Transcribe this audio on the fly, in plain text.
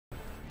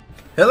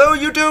Hello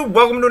YouTube,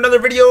 welcome to another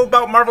video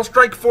about Marvel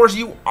Strike Force.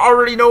 You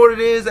already know what it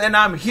is, and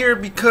I'm here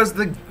because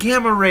the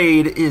Gamma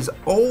Raid is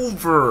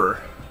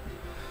over.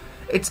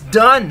 It's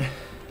done.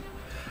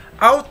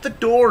 Out the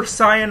door,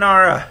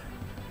 sayonara.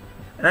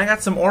 And I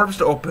got some orbs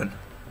to open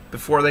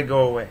before they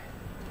go away.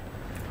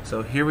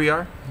 So here we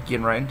are,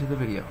 getting right into the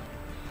video.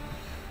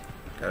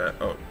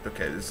 Oh,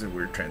 okay, this is a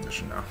weird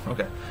transition now.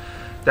 Okay.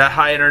 That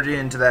high energy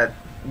into that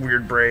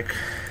weird break.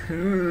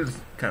 It's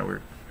kind of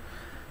weird.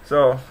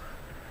 So,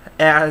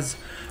 as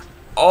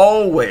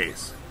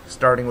always,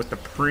 starting with the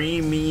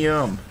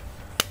premium.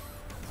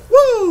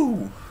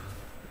 Woo!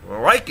 I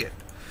like it.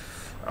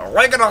 I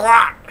like it a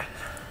lot.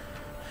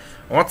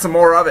 I want some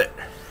more of it.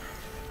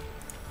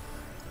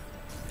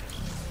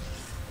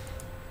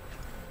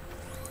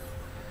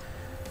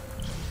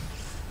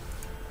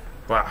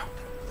 Wow.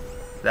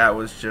 That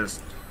was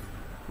just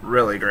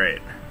really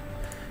great.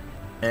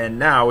 And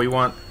now we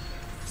want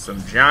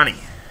some Johnny.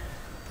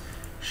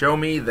 Show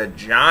me the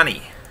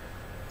Johnny.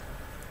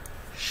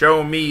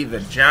 Show me the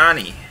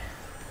Johnny.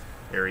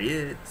 There he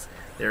is.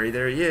 There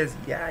he is.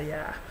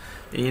 Yeah.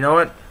 And you know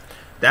what?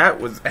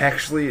 That was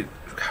actually,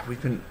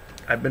 God,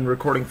 I've been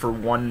recording for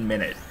 1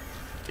 minute,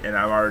 and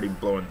I'm already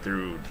blowing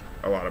through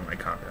a lot of my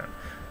content.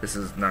 This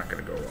is not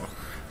going to go well.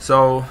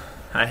 So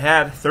I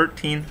had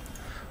 13.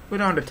 Go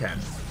down to 10.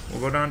 We'll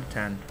go down to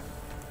 10.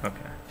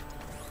 Okay,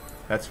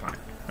 that's fine.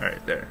 All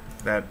right, there.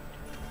 That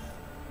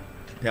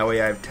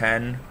way I have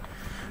 10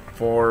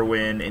 for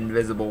when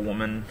Invisible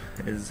Woman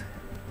is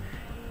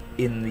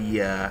in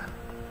the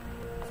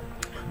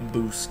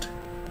boost.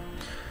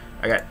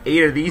 I got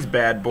 8 of these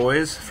bad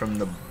boys from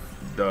the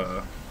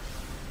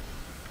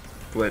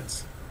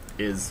Blitz.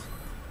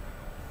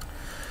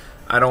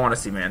 I don't want to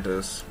see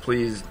Mantis.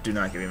 Please do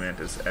not give me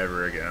Mantis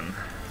ever again.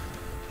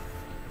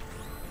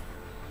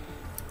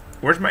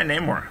 Where's my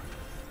Namor?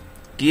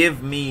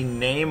 Give me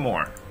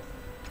Namor.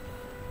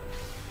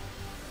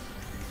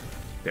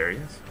 There he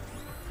is.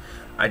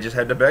 I just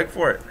had to beg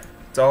for it.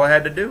 That's all I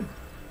had to do.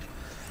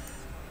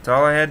 That's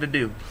all I had to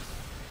do.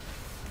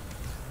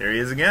 There he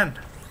is again.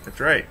 That's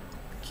right.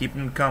 Keep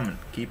him coming.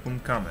 Keep him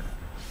coming.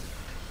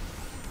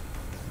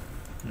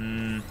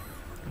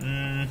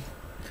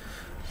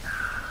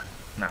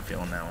 Not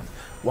feeling that one.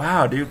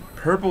 Wow, dude.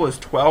 Purple is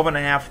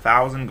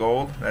 12,500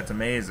 gold. That's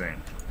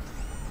amazing.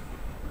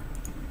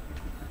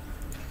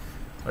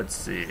 Let's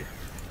see.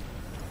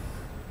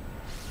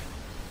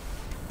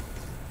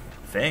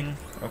 Thing.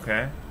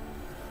 Okay.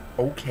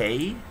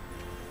 Okay.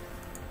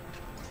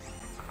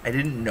 I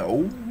didn't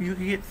know you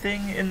could get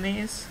Thing in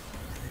these.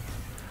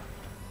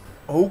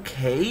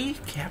 Okay,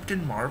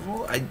 Captain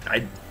Marvel. I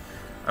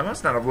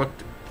must not have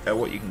looked at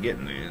what you can get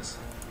in these.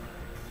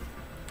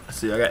 Let's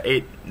see, I got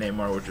 8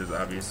 Namor, which is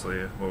obviously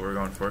what we're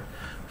going for.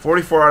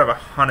 44 out of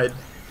 100.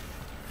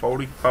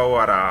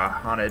 44 out of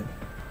 100.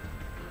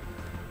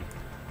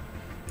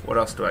 What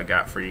else do I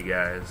got for you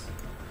guys?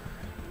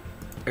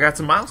 I got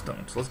some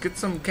milestones. Let's get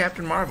some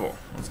Captain Marvel.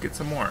 Let's get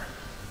some more.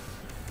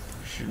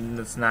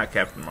 It's not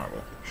Captain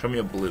Marvel. Show me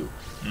a blue.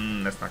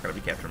 That's not going to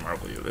be Captain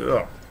Marvel.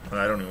 Ugh.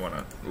 I don't even want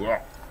to.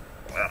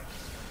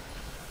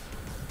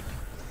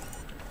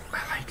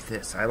 I like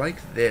this. I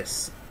like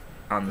this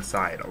on the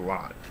side a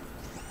lot.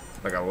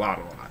 Like a lot.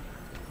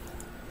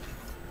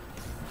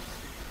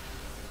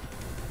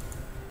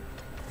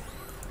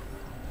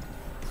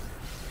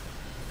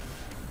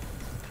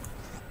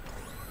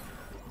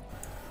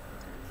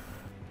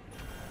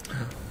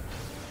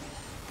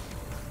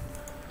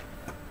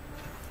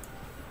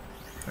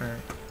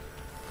 Alright.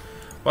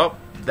 Well,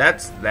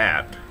 that's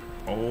that.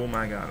 Oh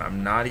my god,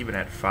 I'm not even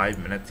at 5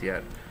 minutes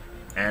yet.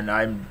 And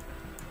I'm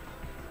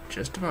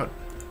just about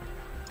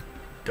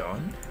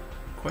done?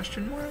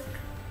 Question mark?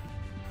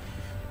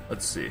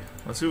 Let's see.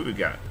 Let's see what we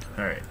got.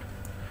 Alright.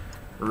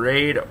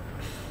 Raid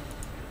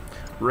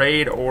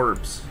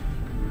Orbs.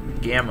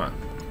 Gamma.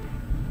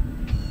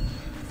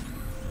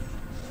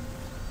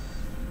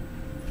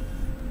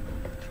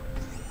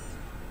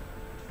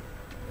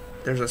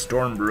 There's a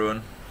storm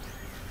brewing.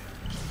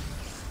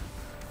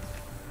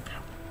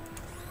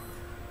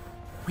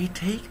 We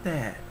take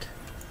that.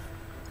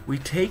 We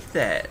take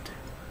that.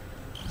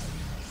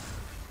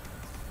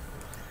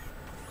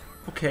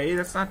 Okay,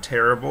 that's not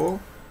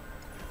terrible.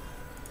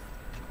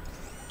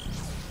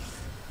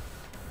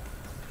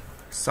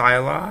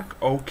 Psylocke,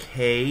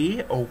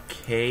 okay.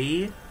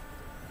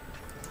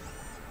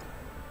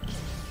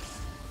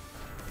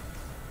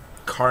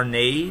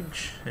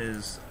 Carnage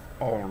is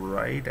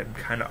alright. I'm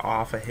kind of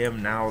off of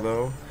him now,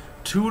 though.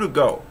 2 to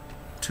go.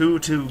 2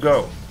 to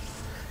go.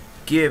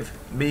 Give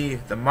me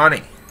the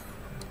money.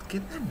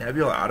 Get that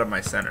Nebula out of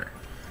my center.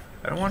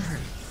 I don't want her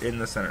in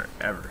the center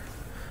ever.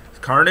 It's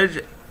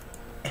Carnage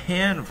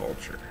and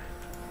Vulture.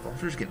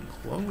 Vulture's getting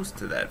close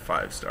to that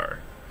 5-star.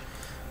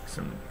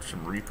 Some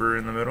Reaper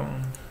in the middle.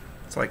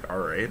 It's like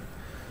alright.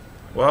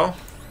 Well,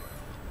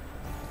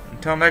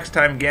 until next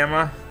time,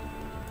 Gamma.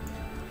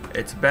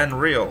 It's been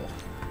real.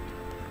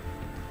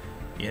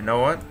 You know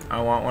what? I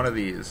want one of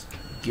these.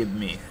 Give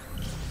me.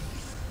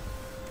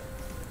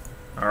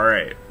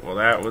 Alright, well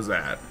that was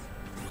that.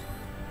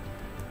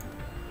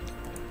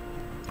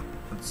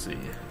 Let's see.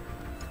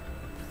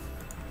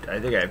 I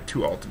think I have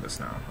 2 Ultimates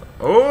now.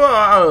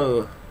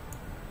 Oh!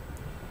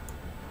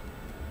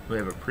 We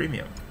have a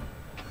premium.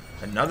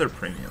 Another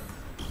premium.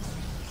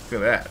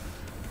 Look at that.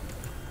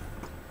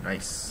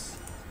 Nice.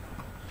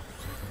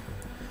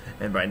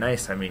 And by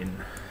nice, I mean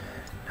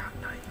not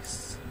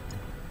nice.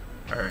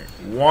 Alright,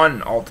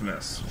 1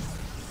 Ultimus.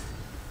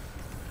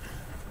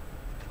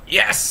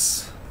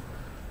 Yes!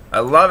 I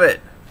love it.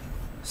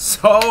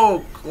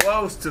 So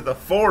close to the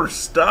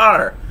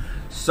 4-star.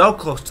 So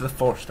close to the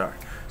 4-star.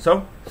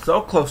 So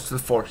close to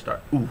the 4-star.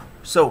 Ooh,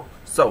 so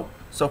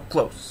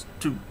close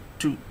to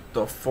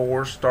the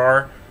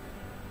 4-star.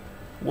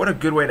 What a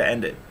good way to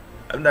end it.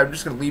 I'm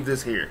just going to leave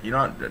this here. You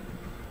know what?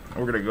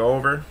 We're going to go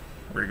over.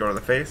 We're going to go to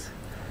the face.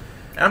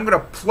 And I'm going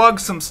to plug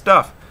some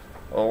stuff.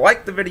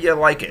 Like the video,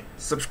 like it.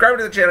 Subscribe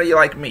to the channel, you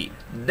like me.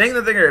 Ding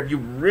the thinger if you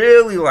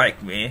really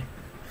like me.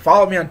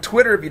 Follow me on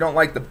Twitter if you don't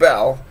like the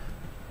bell.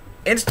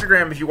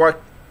 Instagram if you want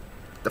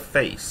the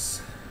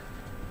face.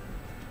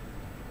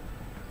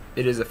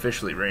 It is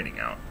officially raining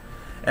out.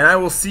 And I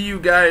will see you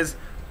guys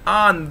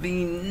on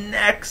the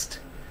next...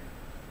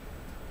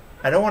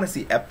 I don't want to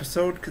see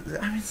episode, because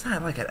I mean, it's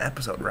not like an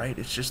episode, right?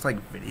 It's just like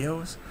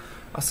videos.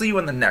 I'll see you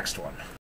in the next one.